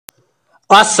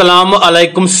अस्सलाम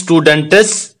अलैकुम स्टूडेंट्स।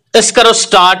 अस करो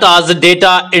स्टार्ट आज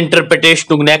डेटा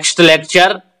इंटरप्रिटेशन नेक्स्ट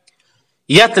लेक्चर।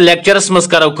 यथ लेक्चरस मज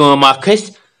करो काम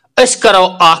अस करो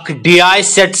DI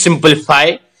सेट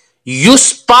सिंपलीफाई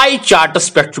युस पाई चार्टस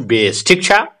पे बेस। ठीक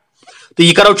छा तो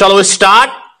यह करो चलो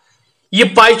स्टार्ट।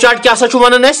 यह पाई चार्ट क्या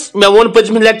वन मे वोन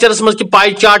पम लेक्चरस मज कि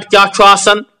पाई चार्ट क्या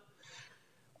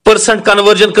परसेंट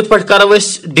कन्वर्जन कत पे करो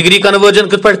डिग्री कन्वर्जन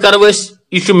कत पे करो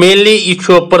यह मेनली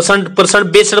यह परसेंट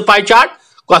बेस्ड पाई चार्ट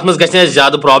कत मज गि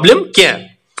ज्यादा प्रॉब्लम कह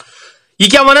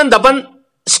क्या one दपन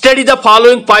study the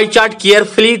following pie chart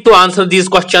carefully to answer these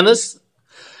questions.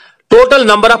 Total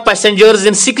number of passengers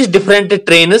in 6 different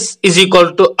trains is equal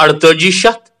to 48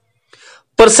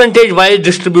 percentage wise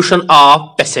distribution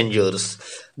of passengers.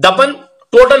 दपन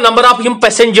total number of Yama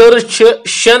passengers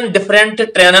 6 different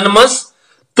ट्रेनन मज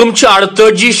तुम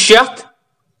 48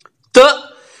 तो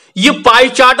यह पाई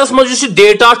charts मज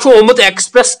data ओमुत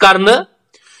express करने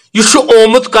यह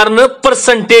ओमुत करने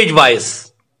percentage wise.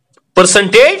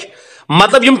 Percentage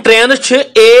मतलब यम train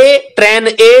train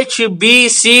A B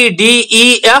C D E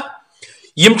F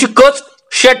यम कत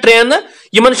 6 train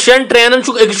Yemen 6 train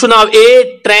अकिस now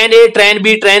train A train B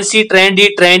train C train D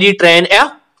train E train F।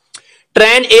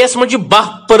 Train A मज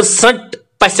 10%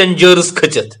 passengers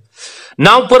खचित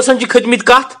 9% खतमित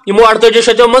कत यमो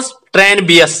 48 मज train B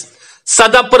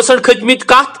 17% खतमित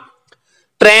कत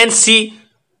train C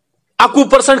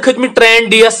 21% खतमित train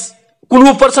D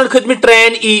 19% खतमित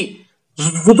train E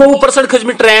 22%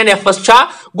 खतमित train F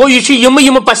गो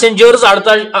यह passengers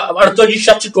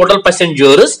 48 total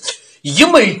passengers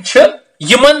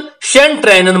Yemen 6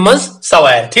 ट्रेनन मज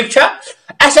सवार। ठीक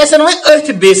असन वो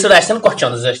अथ बेस्ड क्वेश्चन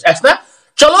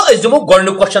चलो दिमो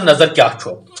गोडनुक क्वेश्चन नजर क्या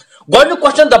गोडनुक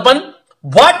question दपन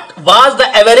what was the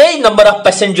average number of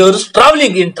passengers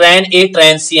travelling in train A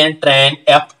train C and train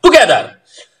F together.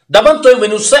 दपन तुम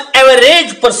वनु सा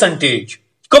एवरेज परसेंटेज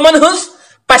कमन हज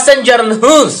पैसेंजरन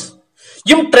हज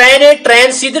यम ट्रेन A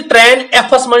ट्रेन C तो ट्रेन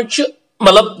F मज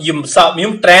मतलब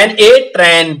यम ट्रेन A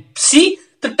ट्रेन C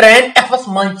तो ट्रेन F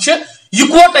मज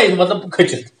इकोटे मतलब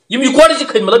खचित यम इकोटे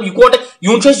खत मतलब इकोटे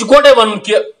यून इकोटे वन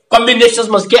कि कॉम्बिनेशन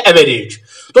मज के एवरेज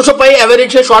तो पे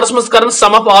एवरेज शॉर्ट्स मज कर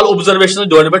सम of all observation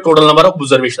divided by total number of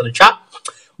observation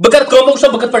बह कर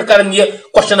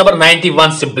क्वेश्चन नंबर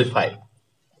 91 सिंपलीफाई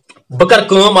बह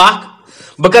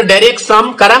कर डायरेक्ट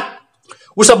सम करा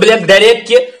वह ब्लैक डायरेक्ट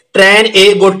कि train A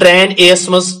go train A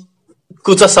मज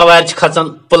कूचा सवार खचान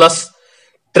प्लस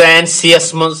ट्रेन C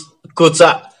मज कूचा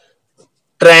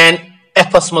ट्रेन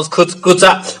F मज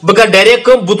कूचा बह कर डायरेक्ट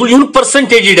बह तुल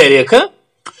परसेंटेज डायरेक्ट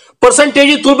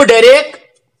परसेंटेज तुल बह डायरेक्ट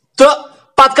तो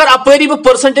पत कर अपरी बह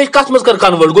परसेंटेज कत मज कर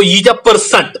कन्वर्ट गो यीजा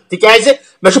परसेंट तिकाज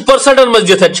मे परसेंटन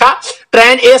मज दिथ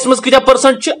ट्रेन A मज कत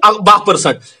परसेंट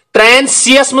 10% ट्रेन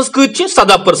C मज कत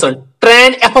 17%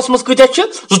 ट्रेन F मज कत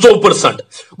 22%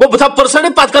 गो बह परसेंट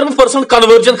पत कर परसेंट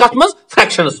कन्वर्जन कत मज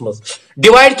फ्रैक्शनस मज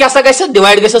डिवाइड क्या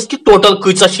डिवाइड गस कि टोटल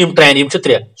कत ट्रेन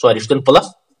 3 सॉरी प्लस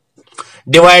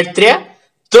डिवाइड 3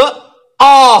 तो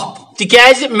ऑफ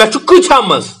तिकाज मे कत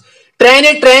मज train A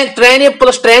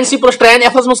plus train C plus train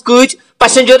F मज कत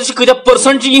पैसेंजर कत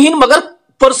परसेंट यह मगर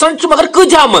परसेंट मगर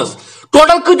कत मज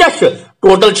टोटल कत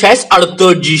टोटल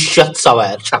 48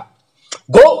 सवार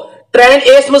गो ट्रेन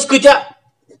A मज कत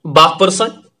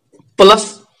 10% प्लस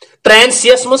ट्रेन C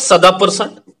मज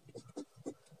 17%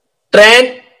 ट्रेन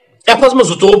F मज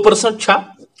 22%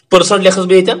 परसेंट लिखस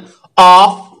बह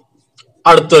ऑफ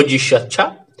 48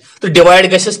 तो डिवाइड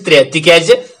गस 3 तिकाज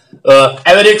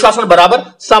एवरेज बराबर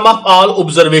सम of all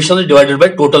observation divided by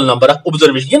total number of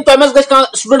observation तुम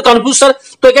स्टूडेंट कंफ्यूज सर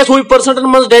तुम हुई परसेंट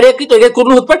मज डायरेक्ट तुम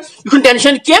कुन हुत पे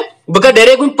टेंशन कह बह कर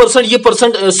डायरेक्ट परसेंट यह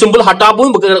परसेंट सिंबल हटा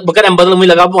बह कर बदल वही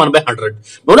लगा 1/100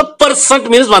 मैं परसेंट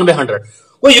मीन 1/100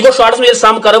 गो यह गो शॉर्ट्स में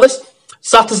सम करो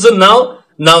 7 2 9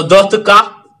 9 10 तो 1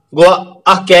 गो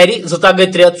कैरी 2 गई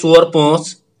 3 4 5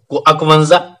 गो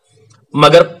 51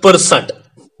 मगर percent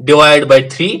divide by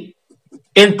 3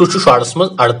 into shorts मज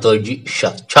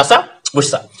 48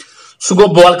 वसा सह गो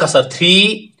बोल कसर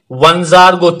 3 1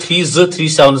 जार गो 3 2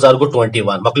 3 7 जार गो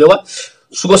 21 मकलो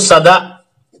सह गो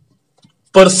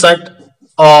 17%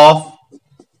 of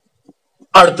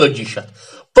 48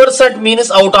 percent means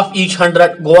out of each 100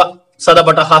 go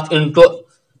 7/100 into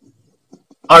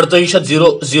 48 0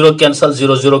 0 cancel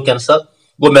 0 0 cancel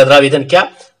गो मे द्राव ये क्या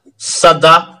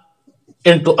 17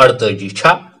 इनटू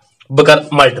 48 बह कर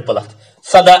मल्टीपल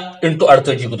 17 इनटू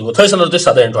 48 गो थो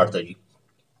 17 इनटू 48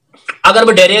 अगर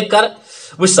बह डायरेक्ट कर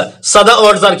वो 17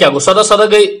 8 जार क्या गो 17 17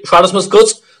 गई शॉर्ट्स मज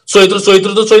कस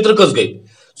 34 तो 34 कस गई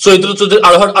 34 68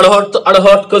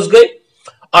 68 कस गई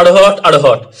 68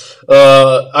 68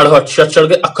 68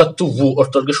 गई 120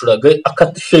 8 गई शुड़ा गई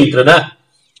 176 ना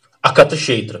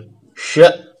 176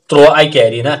 3 आई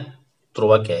कैरी ना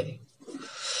 3 कैरी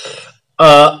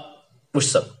वुच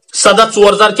सा 7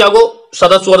 4000 क्या गो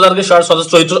 7 4000 गई 7 7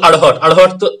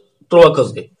 68 तो 3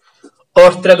 कस गई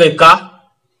 8 3 गई का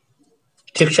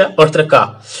ठीक है 8 3 का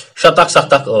 7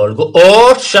 7 8 गो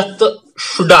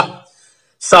 800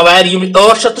 सवार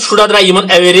 800 द्राय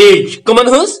एवरेज कमन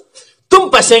हज तुम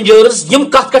पैसेंजर्स यम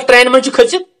कत ट्रेन मन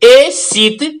खसित ए सी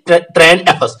ट्रेन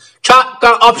एफस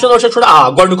ऑप्शन 800 आ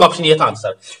गोडनुक ऑप्शन ये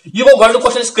आंसर ये गो गोडनुक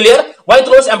क्वेश्चन इज क्लियर वही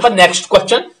त्रोस एम पर नेक्स्ट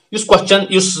क्वेश्चन इस क्वेश्चन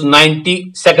इस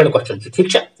 92nd क्वेश्चन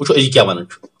ठीक है वो अजी क्या वन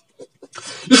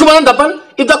यह one दपन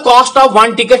if the cost of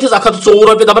one ticket is 104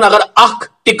 रुपये दपन अगर अख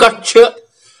टिकट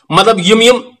मतलब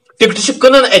यम टिकट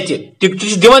कनन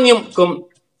टिकट दिवन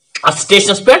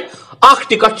स्टेशनस पे अख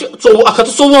टिकट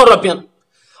 104 रुपयन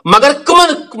मगर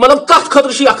कमन मतलब कत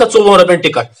खतर 104 रुपयन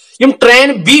टिकट यम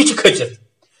ट्रेन बी खचित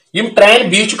यम ट्रेन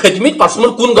बी खतमित पसमन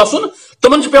कुन गसुन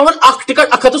तमन पेवन अख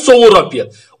टिकट 104 रुपये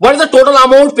what is the total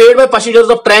amount paid by passengers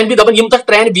of train B दपन यम तक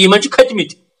ट्रेन बी मन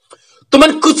खतमित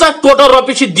तमन कचा टोटल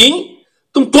रुपये दिन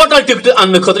तुम टोटल टिकट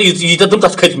अन्न खतर यीत तुम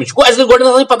तथ खतमित गो अस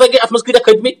गो पता कि अत मज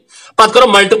खतमित पत करो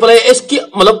मल्टीप्लाई कि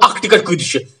मतलब अख टिकट कत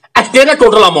अस नेर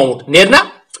टोटल अमाउंट नेर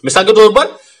मिसाल के तौर पर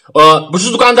बहुत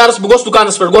दुकानदारस बह गोस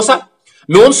दुकानस पे गोसा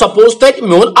मे ओन सपोज तक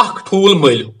मे ओन अख ठूल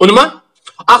मल उनमा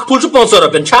अख ठूल 500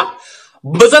 रुपयन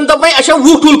बजन दप अच्छा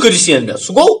 20 ठूल कर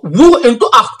सह गो 20 इंटू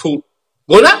अख ठूल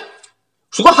गो ना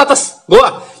सह गो हतस गो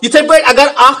इथे पे अगर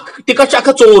अख टिकट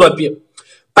 104 रुपये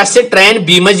पैसे ट्रेन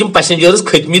बी मज पैसेंजर्स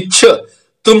खतमित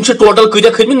तुम टोटल कत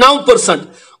खतमित 9%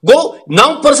 गो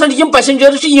 9% यम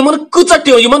पैसेंजर्स कत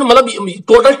मतलब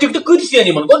टोटल टिकट कत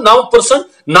गो 9%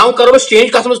 9 करो चेंज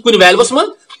कत कुछ वैल्यूस मन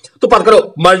तो पत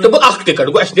करो मल्टीपल अख टिकट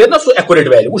गो अस ना सो एक्यूरेट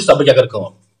वैल्यू उस सब अगर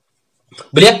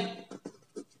Ballia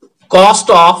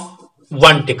cost of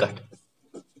one ticket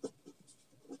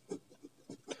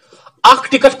अख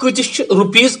टिकट कतिस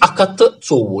रुपीज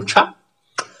 124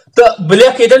 तो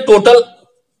बलिया टोटल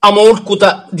अमाउंट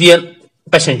कूता दियन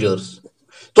पैसेंजर्स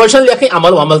तो लेख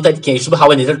अमल वमल तक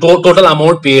हवान total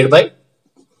amount paid by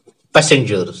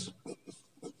passengers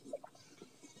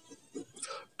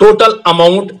total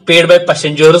amount paid by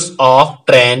passengers of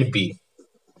train B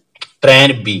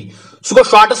सह गो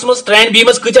शॉर्टस मज ट्रेन बी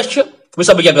मज कत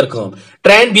वह बह क्या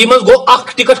ट्रेन बी मज गो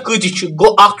अख टिकट कत गो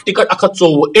अख टिकट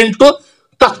 124 इंटू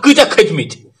तथ कत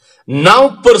खतमित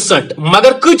 9%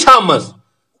 मगर कथा मज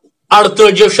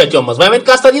 48 मज वह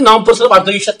कस 9%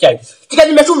 48 क्या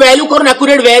मे वैल्यू कर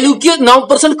एक्यूरेट वैल्यू कि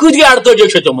 9% कत गई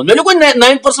 48 मज मे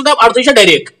 9% ऑफ 48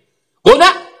 डायरेक्ट गो ना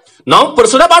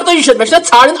 9% ऑफ 48 मे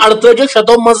छाड़न 48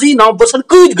 मज 9%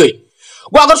 कत गई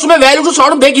गो अगर सह वैल्यू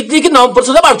छाड़न बे कि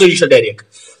 9% ऑफ 48 डायरेक्ट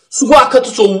सह गो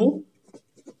 124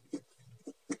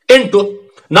 इंटू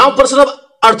 9% ऑफ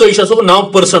 48 सह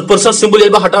 9% सिंबल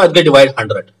बह हटा गई डिवाइड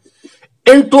 100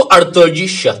 इंटू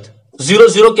 48 0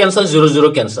 0 कैंसल 0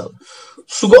 0 कैंसल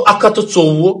सह गो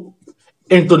 124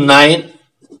 इंटू 9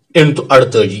 इंटू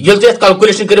 48 ये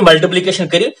कैलकुलेशन कर मल्टीप्लिकेशन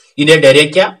कर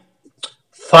डायरेक्ट क्या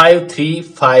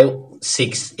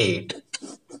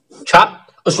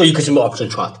 53568 यह खसम ऑप्शन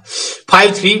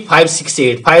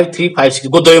 53568 5356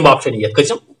 गो दोम ऑप्शन ये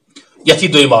खसम यही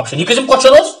दोम ऑप्शन यह खसम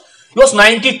क्वेश्चन यह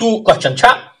 92 क्वेश्चन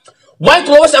वह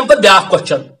त्रोस अम पे ब्या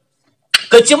क्वेश्चन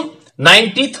खसम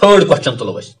 93rd क्वेश्चन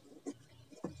तुलो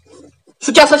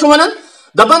सह क्या one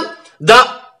दपन the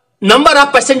number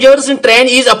of passengers in train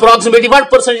is approximately what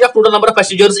percentage of total number of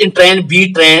passengers in train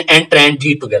B train and train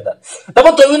D together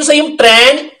दपन तुम वन सा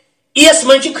train S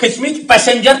मन खसमित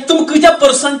passenger तुम कत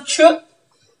percent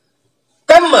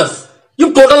कम मज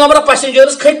total number of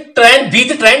passengers खत train B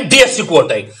तो Tren de S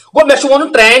इकवटे गो मे one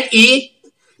train ई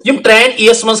train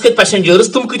S मज खत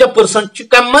पैसेंजर्स तुम कत परसेंट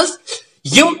कम मज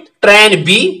ट्रेन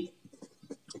बी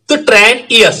तो ट्रेन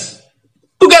एस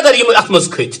टुगेदर अत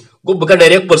मज खत गो बह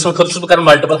डायरेक्ट पर्सन खत बह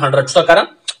मल्टीपल 100 कर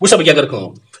वह बह क्या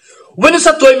वन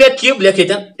सा तुम मे कि लेख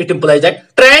इट इम्प्लाइज दैट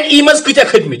ट्रेन ई मज कत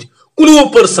खतमित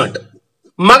 19%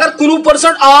 मगर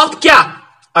 19% ऑफ क्या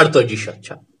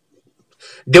 48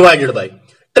 डिवाइडेड बाय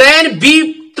ट्रेन बी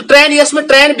तो ट्रेन एस में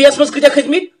ट्रेन बी एस मज कत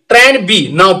खतमित ट्रेन बी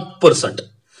 9%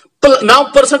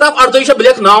 9% ऑफ 48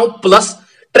 बह 9 प्लस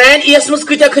ट्रेन एस मज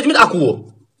कत खतमित 21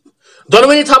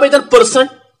 दोनों था परसेंट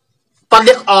पर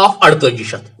लिख ऑफ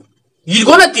 48 यह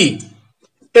गो ना ती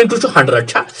इंटू 100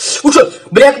 वो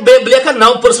बह लेखा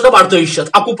 9% ऑफ 48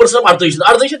 21% ऑफ 48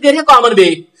 नेर कॉमन बे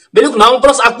लिख 9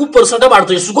 प्लस 21% ऑफ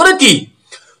 48 सह गो ना ती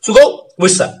सह गो वह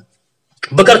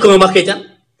बह कर बह क्या कर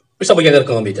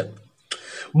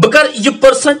बह कर यह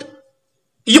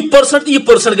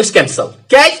परसेंट गस कैंसल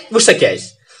क्या वह क्या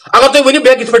अगर तुम वन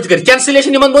बह कर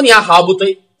कैंसिलेशन इन दोन या हाव तुम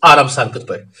आराम सान कत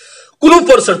पे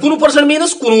 19%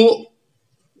 मीनस 19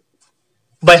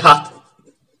 bye 100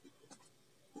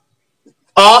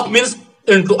 of means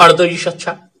into 48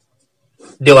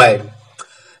 divide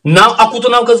 9 अकु तो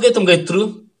 9 कस गई तुम गई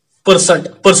 30%.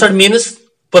 परसेंट मीन्स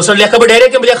परसेंट लेखा बह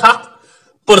डायरेक्ट हम लेखा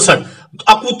परसेंट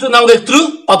अकु तो 9 गई 30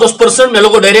 पत percent may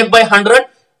logo direct bye 100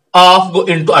 of go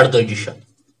into 48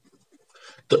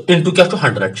 तो इंटू क्या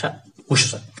 100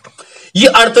 वुच ये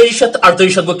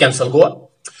 48 गो कैंसल गो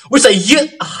वुच ये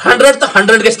 100 तो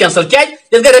 100 गस कैंसल क्या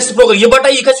गई रेसिप्रोकल ये बटा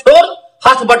ये गस और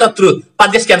हाथ बटा 30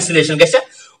 पत गस कैंसिलेशन गस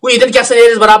ये क्या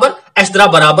बराबर अस द्रा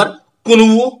बराबर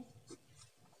 19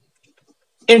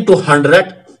 इंटू 100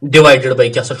 डिवाइडेड बाय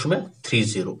क्या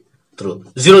 30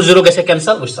 0 0 गस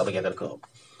कैंसल वुच सा क्या कर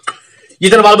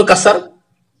ये वाल बह कसर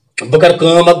बह कर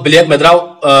ब्लैक मे द्राव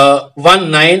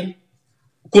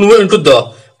 19 इंटू 10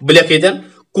 ब्लैक ये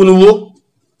 19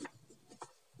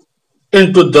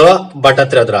 इंटू 10 बटा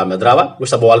 3 द्राव मे द्रावा वुच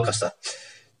सा बह वाल कसर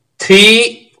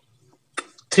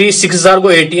 3 6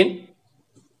 गो 18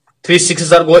 3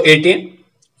 6 गो 18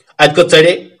 अत कत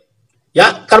चढ़े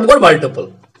या कर गो मल्टीपल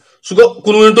सह गो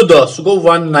 19 इंटू 10 सह गो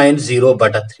 190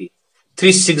 बटा 3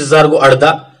 3 6 गो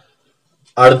 18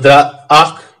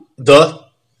 1 10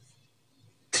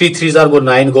 3 3 गो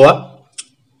 9 गो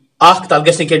तल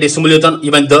गस क्या डेसिमल योतन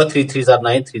ये 10 3 3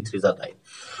 9 3 3 9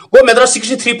 गो मे द्रा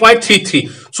 63.33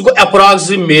 सह गो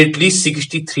अप्रोक्सिमेटली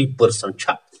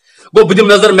 63% गो बह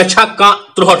दिम नजर मे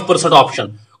 63%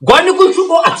 ऑप्शन गोडनिकु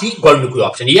गो अच्छी गोडनिकु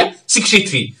ऑप्शन ये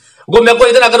 63 गो मे गो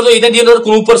इधर अगर जो इधर दिए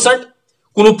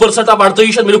 19% अब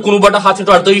 48 मिले 19 बटा 7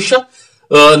 इंटू 48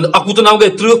 अकु तो 9 गए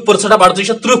 30% अब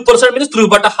 48 30% मीन 30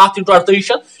 बटा 7 इंटू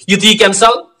 48 ये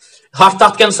कैंसल हाथ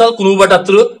तथ कैंसल 19 बटा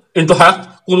 30 इंटू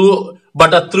 19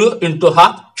 बटा 30 इंटू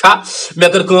हाथ मे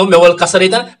कर मे वल कसर ये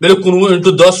मे 19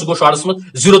 इंटू 10 सह गो शॉर्ट्स में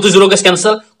 0 तो 0 गस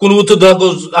कैंसल 19 तो 10 गो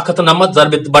 190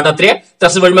 जरब बटा 3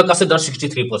 3 बड़ मे कसर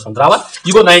 63% द्रावा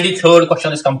ये गो 93rd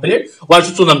question is complete one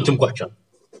 94th question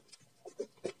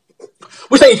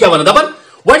वुच ये क्या one दपन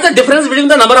what is the difference between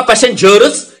the number of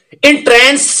passengers in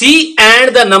train C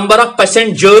and the number of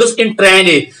passengers in train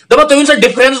A दपन तुम in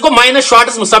difference go minus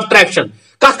shorts में subtraction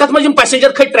कत मज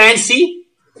passenger खत train C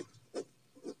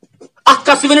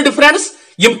cos one difference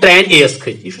Yama train A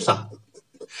खत यह सह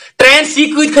train C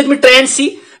कत खत ट्रेन C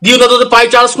दियो नजर पाई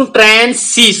चार्ट्स कुन ट्रेन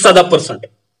C 17%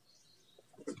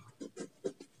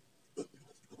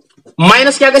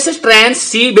 माइनस क्या गस train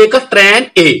C bay train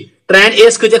A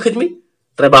कत खत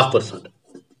 12%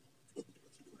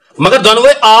 मगर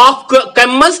दोनों ऑफ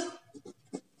कम मज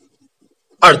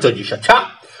 48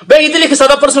 बे ये लिख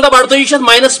 17% अब 48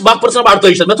 माइनस 12% अब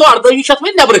 48 मे तो 48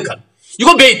 में नबर कर यह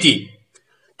गो बेती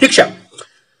ठीक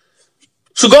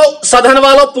सह गो सदहन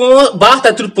वालो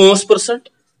 5%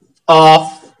 ऑफ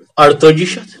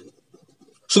 48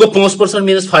 सह गो 5%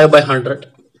 मीनस 5/100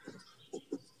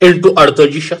 इंटू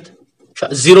 48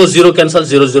 0 0 कैंसल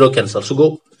 0 0 कैंसल सह गो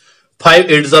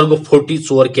 5 8 गो 40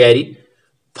 4 कैरी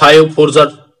 5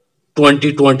 4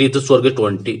 20 20 तो 4 गई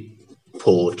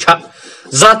 24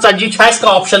 Zat tzadji का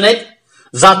ऑप्शन है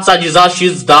Zat tzadji Zat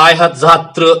शीज 200 Zat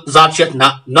 3 Zat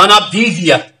none of these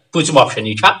yet पूछम option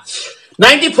ये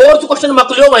 94th क्वेश्चन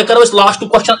मकलियो वह करो इस लास्ट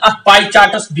क्वेश्चन अ पाई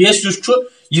चार्टस बेस जुस छु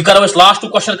ये करो इस लास्ट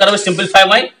क्वेश्चन करो सिंपलीफाई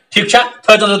वह ठीक छा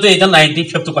थर्ड तो ये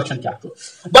 95th क्वेश्चन क्या तो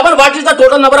दबन what is the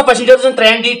total number of passengers in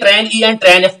Tren de train E and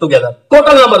train F together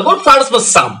total number go sides में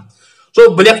सम so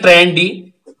black Tren de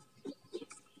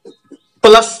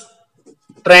plus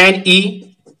train E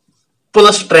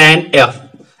plus train F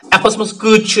एफस मज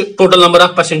कत total number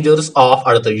of passengers of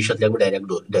 48 लिख direct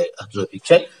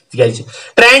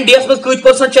Tren de S मज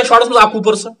कत shorts मज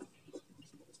 1%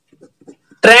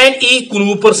 train ई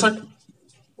 19%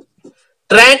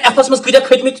 train एफस मज कत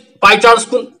खतमित pie charts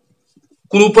कुन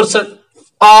 19%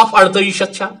 ऑफ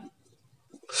 48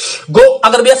 गो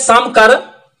अगर बह सम कर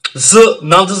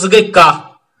 9 गई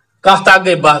कह तक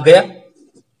गई 12 गया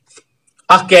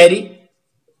अख कैरी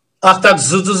अख तक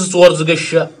 2 4 गई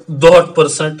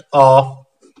 2% ऑफ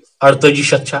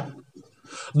 48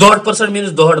 2%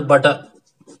 मीन्स 2 बटा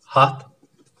हाथ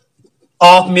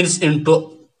ऑफ मीन्स इंटू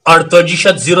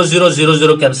 48 0 0 0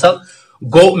 0 कैंसल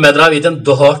गो मे द्राव ये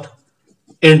 2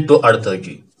 इंटू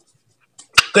 48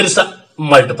 कर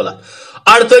मल्टीपल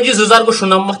 48 2000 गो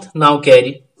 97 9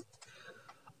 कैरी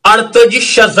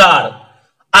 48,000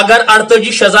 अगर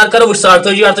 48,000 करो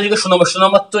 48 48 गई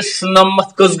 97 तो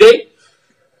 97 कस गई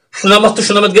 97 तो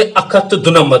 97 गई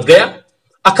 192 गया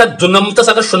 192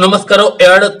 अगर 97 करो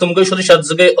एड तुम गई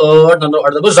 7 गई 8 9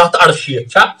 8 गो 7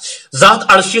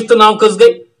 88 तो 9 कस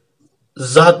गई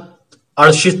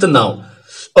 88 तो 9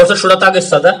 और 17 गई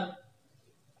 7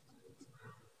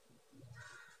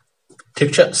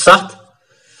 ठीक है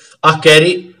 7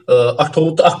 कैरी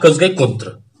 28 तो कस गई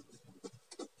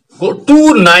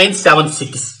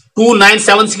 2976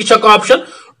 2976 ऑप्शन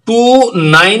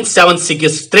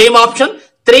 2976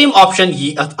 त्रेम ऑप्शन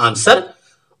यी अत आंसर।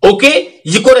 ओके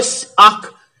यह core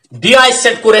DI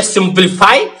set core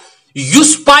simplify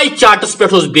use पाई चार्टस पे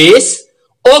बेस।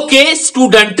 ओके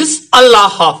स्टूडेंट्स अल्लाह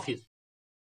हाफिज।